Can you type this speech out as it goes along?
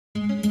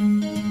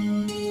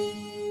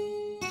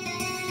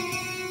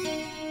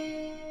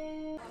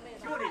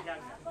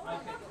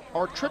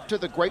trip to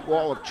the Great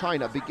Wall of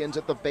China begins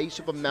at the base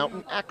of a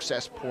mountain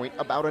access point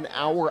about an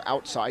hour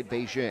outside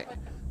Beijing.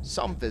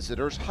 Some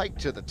visitors hike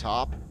to the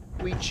top.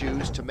 We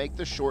choose to make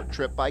the short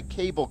trip by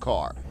cable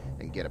car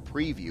and get a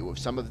preview of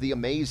some of the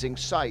amazing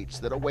sights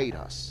that await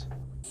us.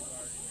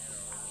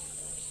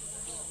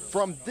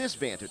 From this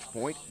vantage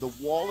point, the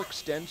wall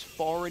extends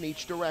far in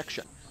each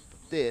direction.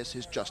 But this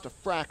is just a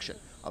fraction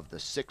of the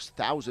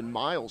 6,000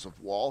 miles of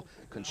wall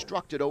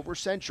constructed over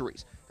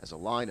centuries as a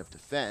line of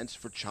defense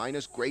for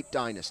China's great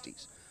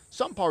dynasties.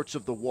 Some parts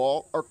of the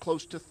wall are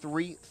close to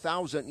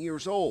 3,000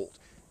 years old.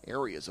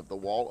 Areas of the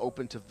wall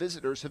open to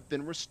visitors have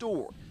been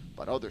restored,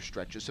 but other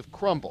stretches have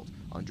crumbled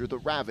under the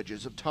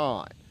ravages of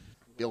time.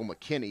 Bill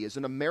McKinney is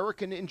an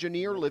American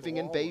engineer living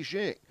in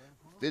Beijing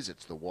who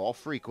visits the wall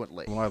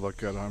frequently. When I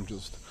look at it, I'm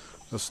just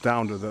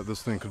astounded that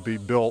this thing could be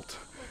built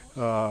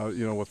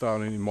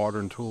without any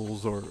modern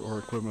tools or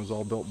equipment. It's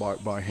all built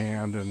by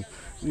hand, and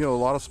a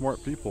lot of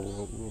smart people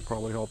will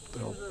probably help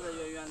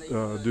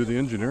do the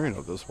engineering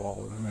of this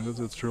wall. I mean,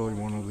 it's truly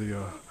one of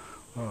the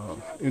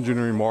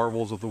engineering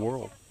marvels of the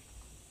world.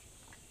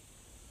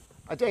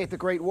 A day at the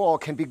Great Wall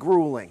can be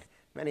grueling.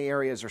 Many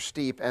areas are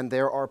steep, and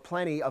there are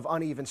plenty of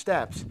uneven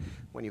steps.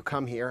 When you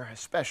come here,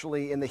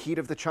 especially in the heat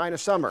of the China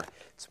summer,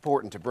 it's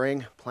important to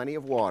bring plenty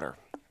of water.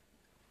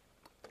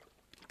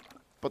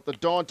 But the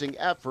daunting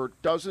effort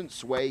doesn't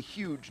sway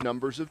huge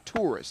numbers of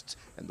tourists,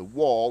 and the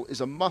wall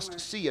is a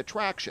must-see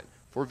attraction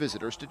for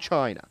visitors to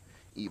China.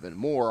 Even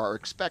more are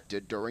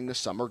expected during the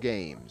Summer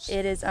Games.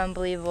 It is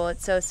unbelievable.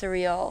 It's so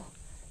surreal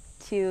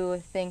to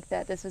think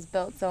that this was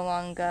built so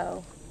long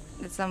ago.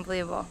 It's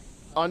unbelievable.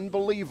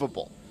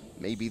 Unbelievable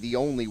may be the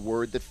only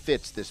word that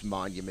fits this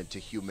monument to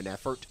human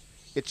effort.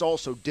 It's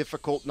also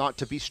difficult not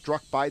to be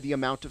struck by the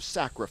amount of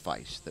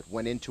sacrifice that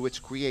went into its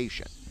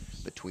creation.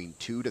 Between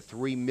 2 to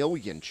 3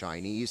 million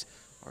Chinese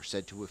are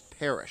said to have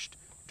perished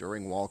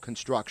during wall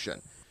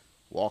construction.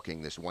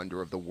 Walking this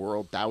wonder of the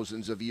world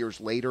thousands of years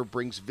later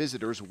brings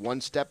visitors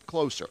one step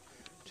closer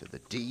to the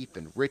deep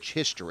and rich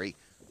history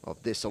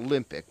of this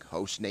Olympic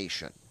host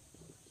nation.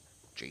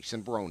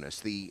 Jason Bronis,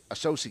 The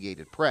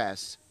Associated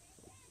Press,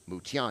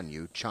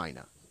 MUTIANYU,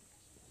 China.